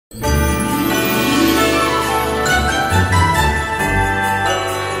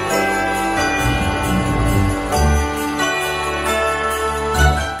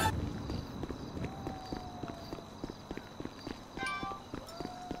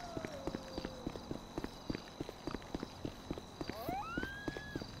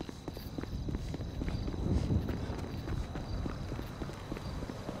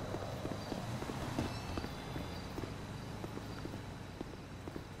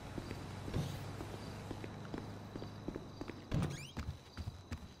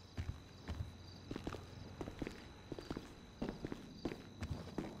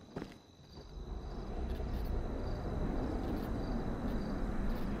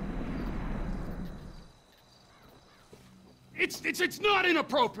It's not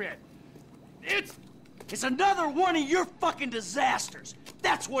inappropriate. It's another one of your fucking disasters.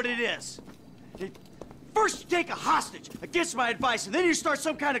 That's what it is. First you take a hostage against my advice, and then you start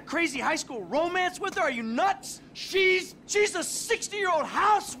some kind of crazy high school romance with her? Are you nuts? She's a 60-year-old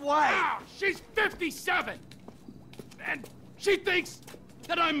housewife. Wow, she's 57. And she thinks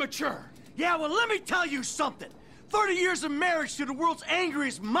that I'm mature. Yeah, well, let me tell you something. 30 years of marriage to the world's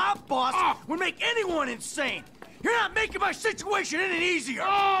angriest mob boss would make anyone insane. You're not making my situation any easier.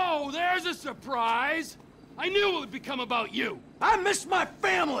 Oh, there's a surprise. I knew it would become about you. I miss my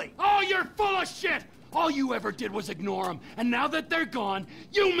family. Oh, you're full of shit. All you ever did was ignore them. And now that they're gone,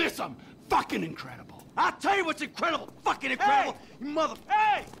 you miss them. Fucking incredible. I'll tell you what's incredible. Fucking incredible. Hey! You mother...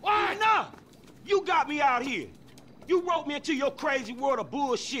 Hey! What? No! You got me out here. You roped me into your crazy world of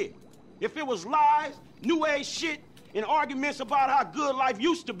bullshit. If it was lies, new age shit, and arguments about how good life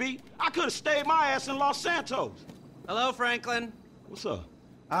used to be, I could have stayed my ass in Los Santos. Hello, Franklin. What's up?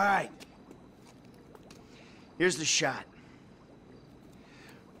 All right. Here's the shot.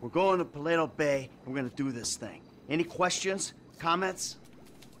 We're going to Paleto Bay, and we're gonna do this thing. Any questions? Comments?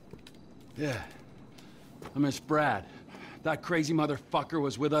 Yeah. I miss Brad. That crazy motherfucker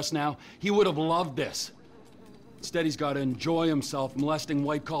was with us now. He would have loved this. Instead, he's got to enjoy himself molesting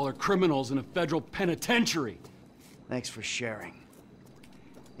white-collar criminals in a federal penitentiary. Thanks for sharing.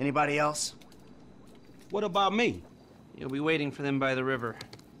 Anybody else? What about me? You'll be waiting for them by the river,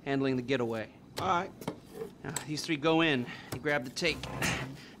 handling the getaway. All right. Now, these three go in, you grab the take.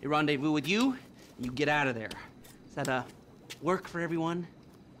 They rendezvous with you, and you get out of there. Does that, work for everyone?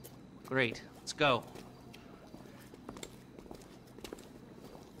 Great, let's go.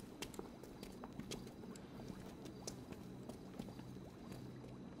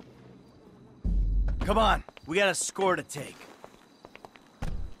 Come on, we got a score to take.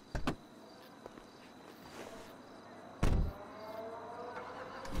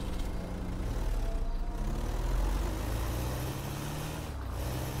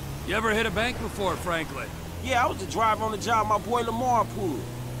 You ever hit a bank before, Franklin? Yeah, I was the driver on the job my boy Lamar pulled.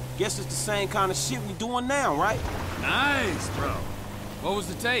 Guess it's the same kind of shit we doing now, right? Nice, bro. What was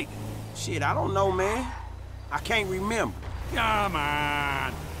the take? Shit, I don't know, man. I can't remember. Come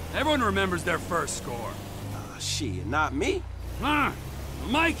on. Everyone remembers their first score. Shit, not me. Huh?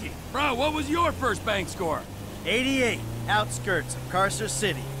 Mikey, bro, what was your first bank score? 88, outskirts of Carcer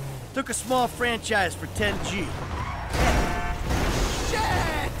City. Took a small franchise for 10G.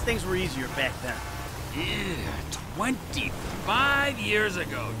 Shit! Things were easier back then. Yeah, 25 years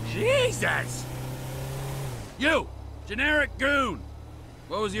ago. Jesus! You, generic goon.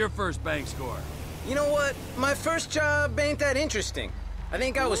 What was your first bank score? You know what? My first job ain't that interesting. I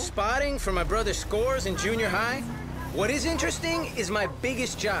think I was spotting for my brother's scores in junior high. What is interesting is my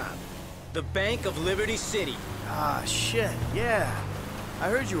biggest job, the Bank of Liberty City. Ah, shit, yeah. I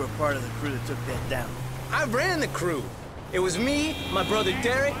heard you were part of the crew that took that down. I ran the crew. It was me, my brother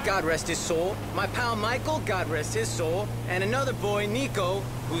Derek, God rest his soul, my pal Michael, God rest his soul, and another boy, Nico,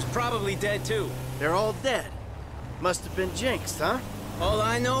 who's probably dead too. They're all dead. Must have been jinxed, huh? All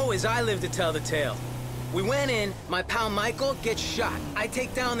I know is I live to tell the tale. We went in, my pal Michael gets shot. I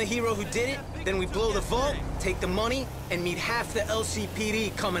take down the hero who did it, then we blow the vault, take the money, and meet half the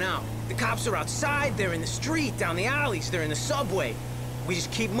LCPD coming out. The cops are outside, they're in the street, down the alleys, they're in the subway. We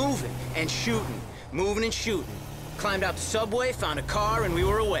just keep moving and shooting, moving and shooting. Climbed out the subway, found a car, and we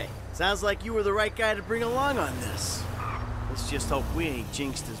were away. Sounds like you were the right guy to bring along on this. Let's just hope we ain't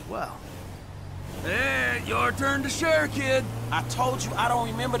jinxed as well. Hey, your turn to share, kid. I told you I don't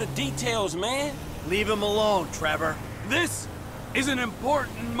remember the details, man. Leave him alone, Trevor. This is an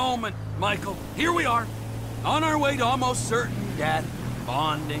important moment, Michael. Here we are, on our way to almost certain death,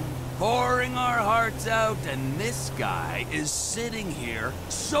 bonding, pouring our hearts out, and this guy is sitting here,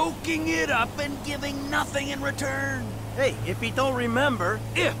 soaking it up and giving nothing in return. Hey, if he don't remember...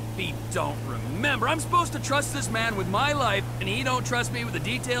 If he don't remember, I'm supposed to trust this man with my life, and he don't trust me with the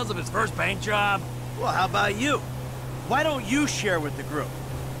details of his first bank job? Well, how about you? Why don't you share with the group?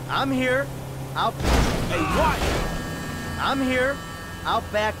 I'm here, I'll... Hey, what? I'm here, I'll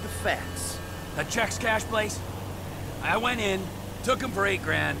back the facts. The checks cash place? I went in, took him for $8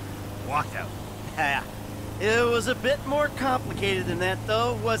 grand, walked out. Yeah, it was a bit more complicated than that,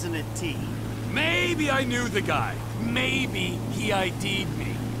 though, wasn't it, T? Maybe I knew the guy. Maybe he ID'd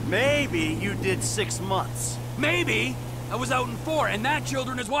me. Maybe you did 6 months. Maybe I was out in 4, and that,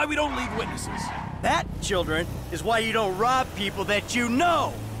 children, is why we don't leave witnesses. That, children, is why you don't rob people that you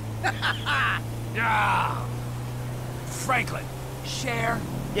know. Ah. Franklin, share?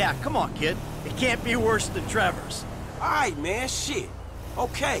 Yeah, come on, kid. It can't be worse than Trevor's. All right, man, shit.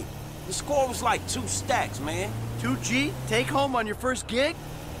 Okay, The score was like 2 stacks, man. 2G? Take home on your first gig?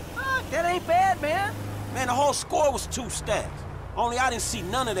 That ain't bad, man. Man, the whole score was 2 stacks. Only I didn't see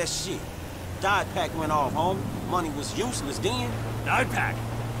none of that shit. Dye pack went off, homie. Money was useless then. Dye pack.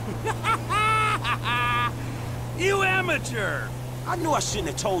 You amateur! I knew I shouldn't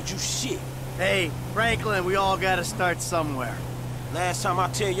have told you shit. Hey, Franklin, we all gotta start somewhere. Last time I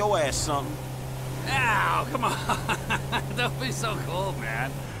tell your ass something. Ow, come on. Don't be so cold,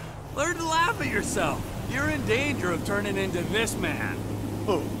 man. Learn to laugh at yourself. You're in danger of turning into this man.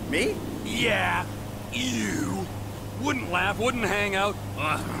 Who, me? Yeah, you. Wouldn't laugh, wouldn't hang out.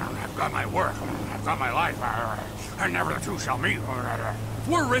 I've got my work, I've got my life, and never the two shall meet. If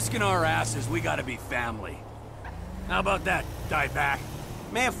we're risking our asses, we gotta be family. How about that, die back?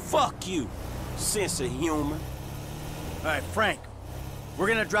 Man, fuck you. Sense of humor. All right, Frank. We're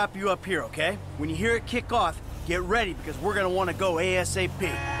gonna drop you up here, okay? When you hear it kick off, get ready because we're gonna want to go ASAP.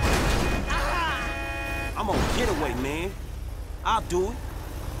 I'm on getaway, man. I'll do it.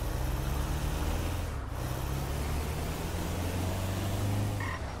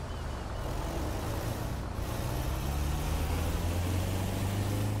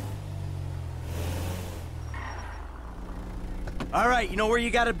 All right, you know where you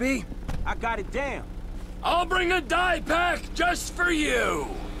gotta be? I got it down. I'll bring a dye pack just for you.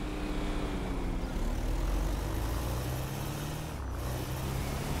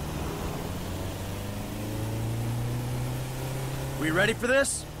 We ready for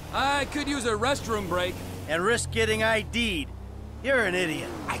this? I could use a restroom break. And risk getting ID'd. You're an idiot.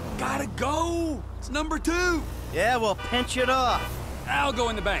 I gotta go. It's number 2. Yeah, well, pinch it off. I'll go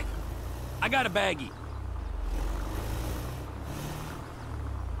in the bank. I got a baggie.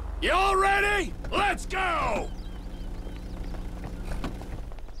 Y'all ready? Let's go!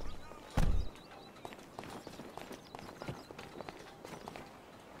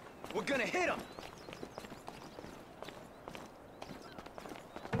 We're gonna hit him.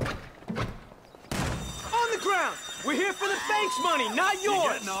 On the ground! We're here for the bank's money, not You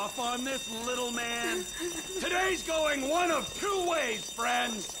yours! getting off on this, little man? Today's going one of 2 ways,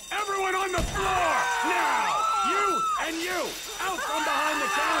 friends. Everyone on the floor! Now! You and you! Out from behind the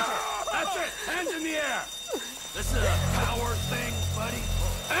counter! That's it! Hands in the air! This is a power thing, buddy.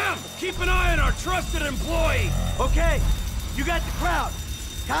 Em, keep an eye on our trusted employee! Okay, you got the crowd.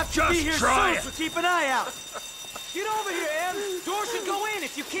 Cops should be Just here try soon, it. so keep an eye out. Get over here, Em! Door should go in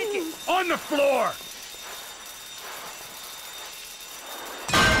if you kick it! On the floor!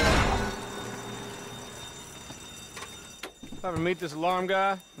 If I ever meet this alarm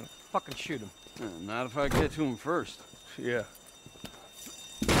guy, I'll fucking shoot him. Not if I get to him first. Yeah.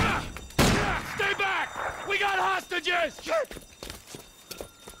 Stay back! We got hostages!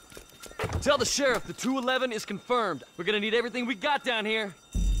 Tell the sheriff the 211 is confirmed. We're gonna need everything we got down here.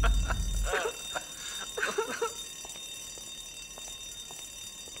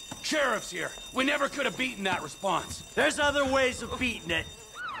 Sheriff's here. We never could have beaten that response. There's other ways of beating it.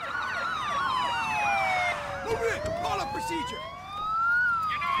 Move in! Call a procedure!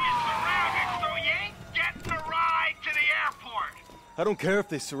 You know you're surrounded, so you ain't getting a ride to the airport. I don't care if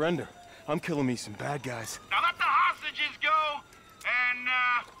they surrender. I'm killing me some bad guys. Now let the hostages go, and,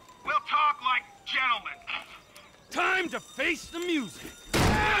 we'll talk like gentlemen. Time to face the music!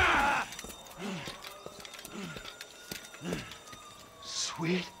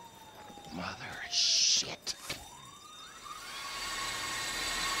 Sweet mother shit.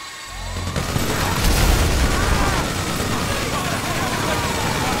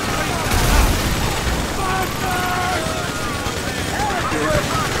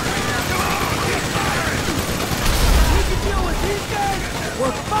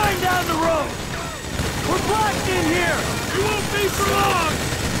 We're fine down the road. We're blocked in here. You won't be for long!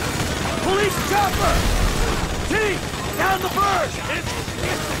 Police chopper. T, down the verge.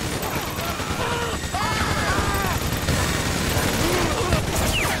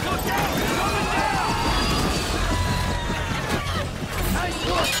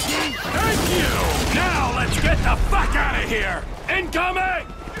 Thank you! Now let's get the fuck out of here! Incoming!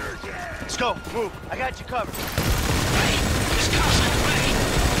 Let's go. Move. I got you covered.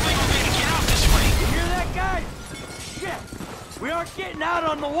 You hear that, guys? Shit. We aren't getting out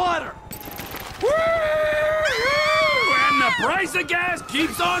on the water. Woo! And the price of gas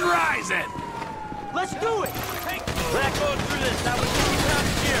keeps on rising! Let's do it. We're not going through this. That was 50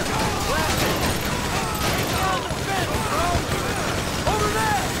 pounds here. Blast it. Take down the fence, bro. Over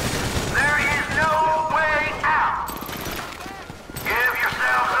there. There is no way out. Give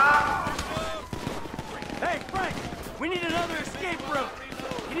yourselves up. Hey, Frank. We need another escape route.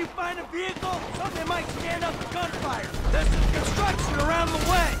 Can you find a vehicle? Something that might stand up to gunfire. There's some construction around the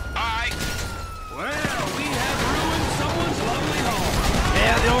way. All right.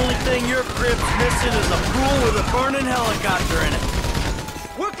 missing is a pool with a burning helicopter in it.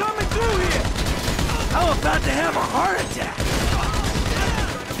 We're coming through here! I'm about to have a heart attack!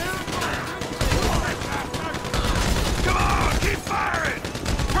 Come on, keep firing!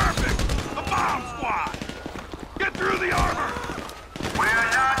 Perfect! The bomb squad! Get through the armor! We're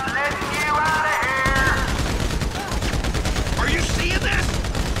not letting you out of here! Are you seeing this?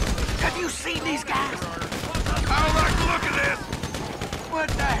 Have you seen these guys? I don't like the look of this! What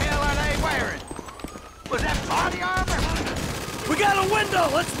the hell are they wearing? Was that body armor? We got a window!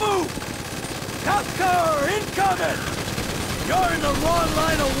 Let's move! Cop car incoming! You're in the wrong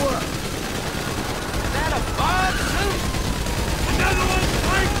line of work! Is that a bomb suit? Another one's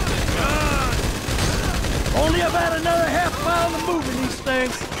breaking the gun! Only about another half mile to move in these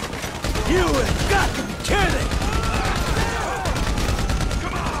things. You have got to be kidding!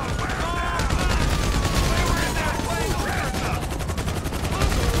 Come on, where are they? They were in that place, Rasta!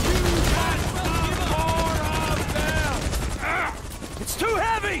 You got some more of them! It's too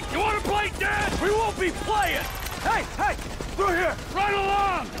heavy! You want to play dead? We won't be playing! Hey, hey! Through here! Right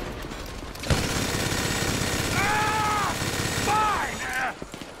along! Fine!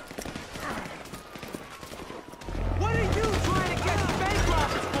 What are you trying to get bank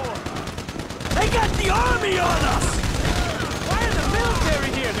robbers for? They got the army on us! Why are the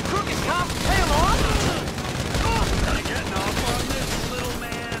military here? The crooked cops pay them off? Getting off on this, little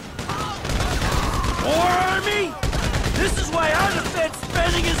man. More army? This is why our defense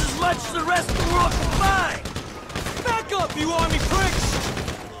spending is as much as the rest of the world combined! Back up, you army pricks!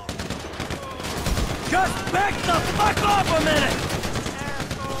 Just back the fuck off a minute!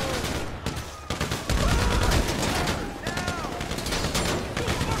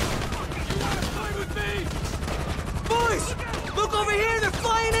 Boys! Look over here! They're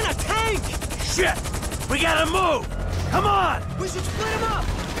flying in a tank! Shit! We gotta move! Come on! We should split them up!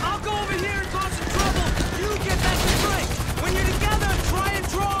 I'll go over here and cause some trouble! You get back to drink! When you're together, try and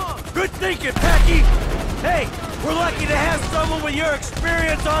draw! Good thinking, Packy! Hey, we're lucky to have someone with your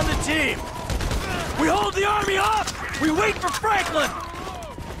experience on the team! We hold the army off! We wait for Franklin!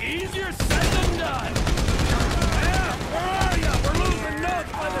 Easier said than done. Yeah, where are you? We're losing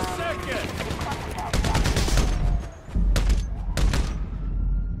notes by the second.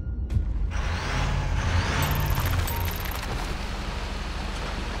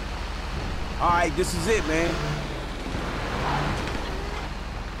 All right, this is it, man.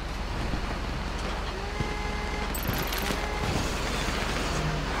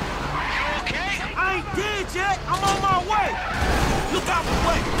 I ain't dead yet. I'm on my way. Look out the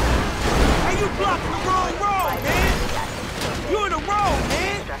way. Hey, you blocking the wrong road, man. You're in the road,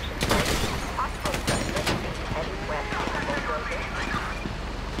 man.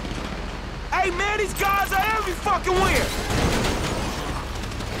 Hey, man, these guys are every fucking where.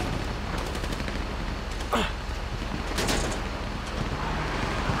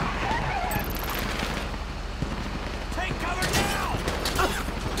 Take cover now!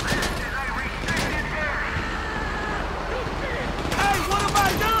 Hey, what have I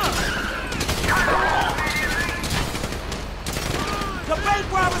done? The bank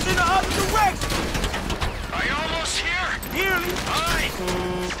robbers in the other direction. Are you almost here? Nearly. All right.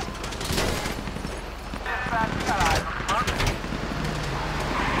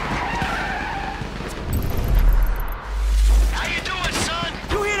 How you doing, son?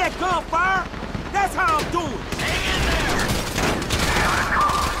 You hear that gunfire? That's how I'm doing. Hang in there.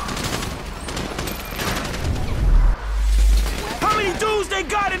 How many dudes they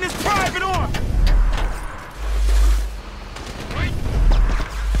got in this private army? Right.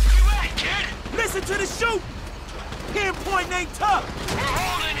 Where you at, kid? Listen to the shoot. Pinpoint ain't tough. We're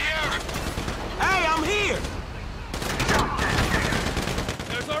holding here. Hey, I'm here.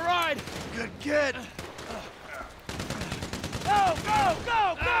 There's our ride. Good kid. Go, go,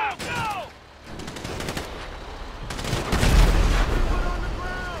 go, go, go!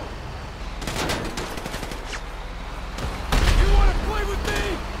 You want to play with me?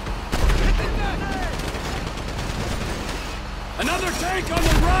 Hit the net! Another tank on the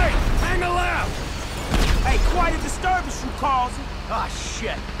right! Hang a left! Hey, quite a disturbance you causing. Ah,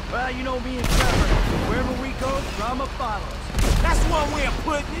 shit. Well, you know me and Trevor. Wherever we go, drama follows. That's one way of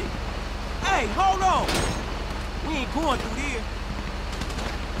putting it. Hey, hold on. We ain't going through here.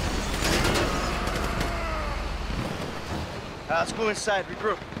 Let's go inside,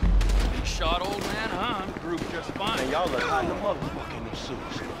 regroup. Big shot, old man, huh? I'm grouped just fine. Y'all look hot in the motherfucking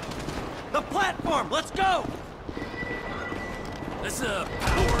suits. The platform, let's go! This is a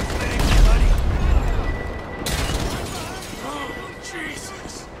power thing, buddy. Oh,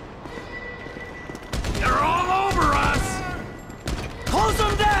 Jesus. They're all over us! Close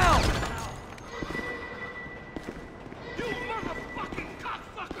them down!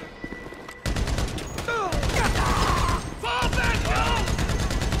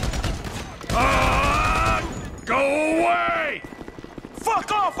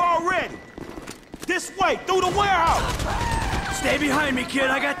 fuck off already! This way, through the warehouse! Stay behind me, kid.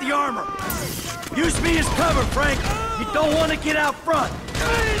 I got the armor. Use me as cover, Frank. You don't want to get out front.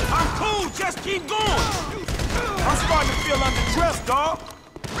 I'm cool, just keep going! I'm starting to feel underdressed, dawg.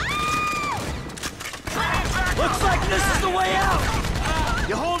 Looks like this is the way out.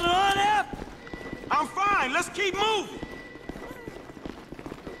 You holding on, F? I'm fine, let's keep moving.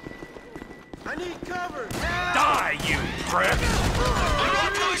 I need cover. Die, you prick!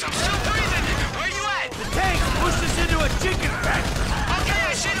 Alright, boys, I'm still breathing. Where you at? The tank pushed us into a chicken factory. Okay,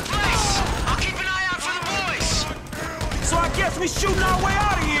 I see the place. I'll keep an eye out for the boys. So I guess we shooting our way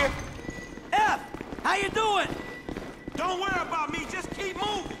out of here. F, how you doing? Don't worry about me, just keep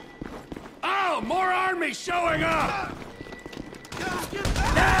moving. Oh, more army showing up!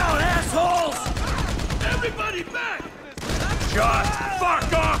 Down, assholes! Everybody back! Just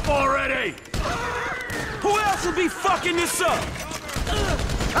fuck off already! Who else would be fucking this up?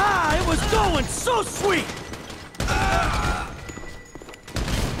 It was going so sweet!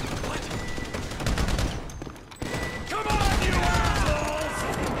 Come on, you assholes!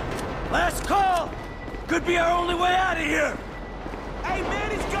 Last call! Could be our only way out of here! Hey man,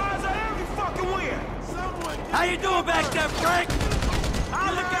 these guys are every fucking where. How you doing back there, Frank?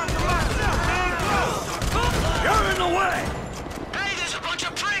 I'll look after myself, man. You're in the way! Hey, there's a bunch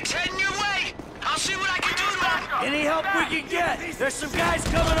of pricks heading your way. I'll see what I can do to them. Any help we can get? There's some guys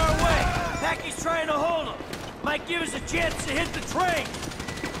coming our way. Packy's trying to hold them. Might give us a chance to hit the train.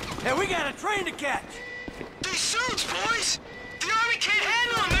 Hey, we got a train to catch. These suits, boys. The army can't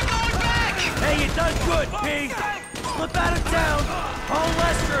handle them. They're going back. Hey, you done good, P. Slip out of town. Call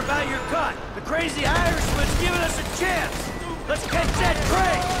Lester about your cut. The crazy Irishman's giving us a chance. Let's catch that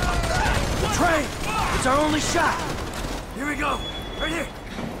train. The train. It's our only shot. Here we go. Right here.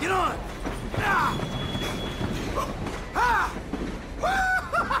 Get on.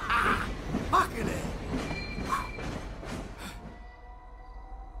 Fucking it.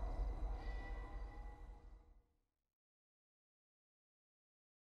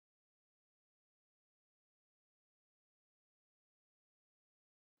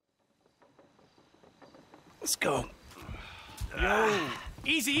 Let's go.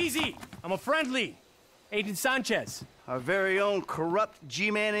 Easy, easy. I'm a friendly. Agent Sanchez. Our very own corrupt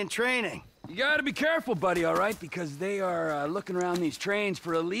G-man in training. You gotta be careful, buddy, all right? Because they are looking around these trains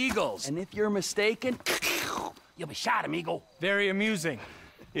for illegals. And if you're mistaken, you'll be shot, amigo. Very amusing.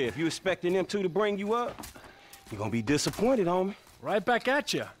 Yeah, if you expecting them two to bring you up, you're gonna be disappointed, homie. Right back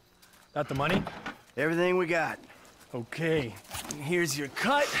at you. Got the money? Everything we got. Okay, here's your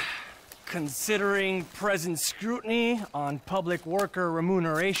cut. Considering present scrutiny on public worker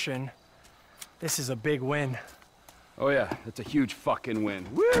remuneration, this is a big win. Oh yeah, that's a huge fucking win.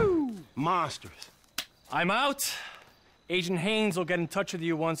 Woo! Monsters. I'm out. Agent Haynes will get in touch with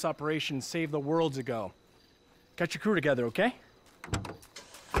you once Operation Save the World's ago. Get your crew together, okay?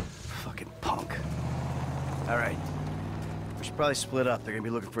 Fucking punk. All right. We should probably split up. They're gonna be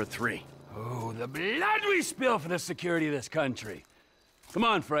looking for a 3. Oh, the blood we spill for the security of this country. Come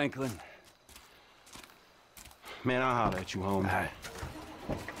on, Franklin. Man, I'll holler at you, homie. All right.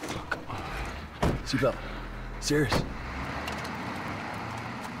 Seatbelt. Serious.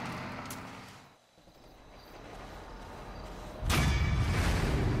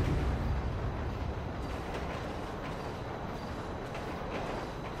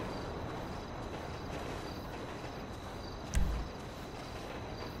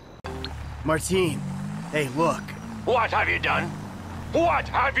 Martine, hey, look. What have you done? What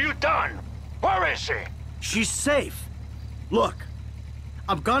have you done? Where is she? She's safe. Look,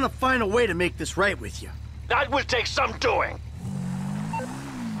 I'm gonna find a way to make this right with you. That will take some doing.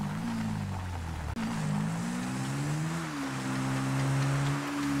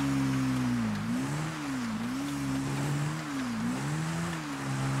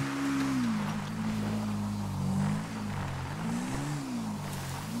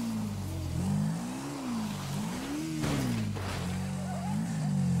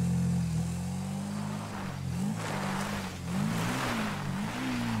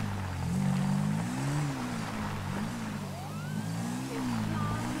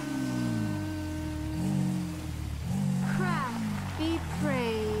 Be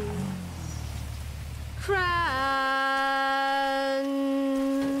praised. Crand.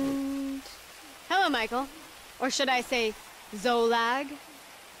 Hello, Michael. Or should I say, Zolag?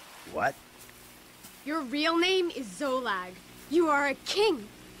 What? Your real name is Zolag. You are a king.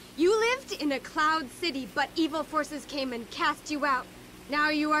 You lived in a cloud city, but evil forces came and cast you out. Now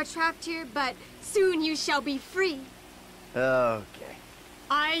you are trapped here, but soon you shall be free. Okay.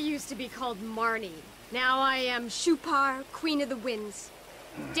 I used to be called Marnie. Now I am Shupar, Queen of the Winds.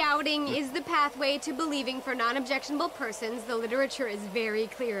 Doubting is the pathway to believing for non-objectionable persons. The literature is very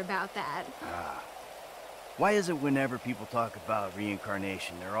clear about that. Why is it whenever people talk about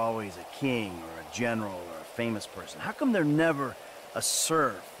reincarnation, they're always a king or a general or a famous person? How come they're never a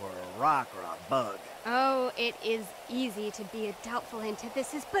serf or a rock or a bug? Oh, it is easy to be a doubtful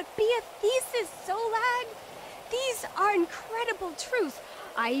antithesis, but be a thesis, Zolag. These are incredible truths.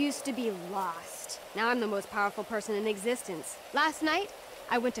 I used to be lost. Now I'm the most powerful person in existence. Last night,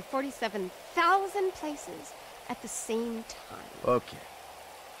 I went to 47,000 places at the same time. Okay.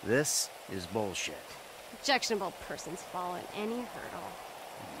 This is bullshit. Objectionable persons fall in any hurdle.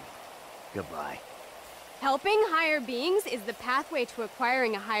 Goodbye. Helping higher beings is the pathway to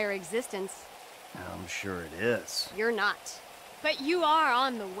acquiring a higher existence. I'm sure it is. You're not. But you are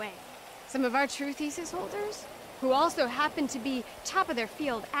on the way. Some of our true thesis holders, who also happen to be top of their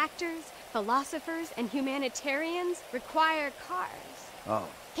field actors, philosophers, and humanitarians, require cars. Oh.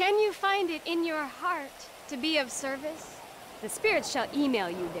 Can you find it in your heart to be of service? The spirits shall email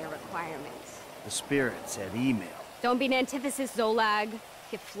you their requirements. The spirit said email. Don't be an antithesis, Zolag.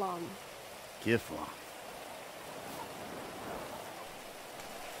 Kiflom. Kiflom.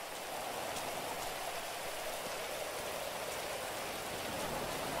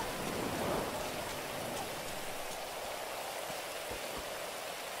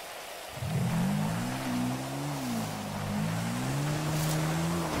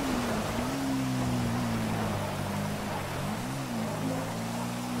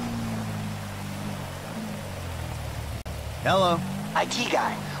 Hello. IT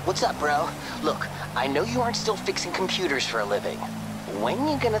guy, what's up, bro? Look, I know you aren't still fixing computers for a living. When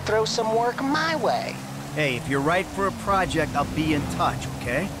you gonna throw some work my way? Hey, if you're right for a project, I'll be in touch,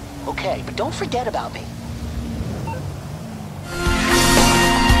 okay? Okay, but don't forget about me.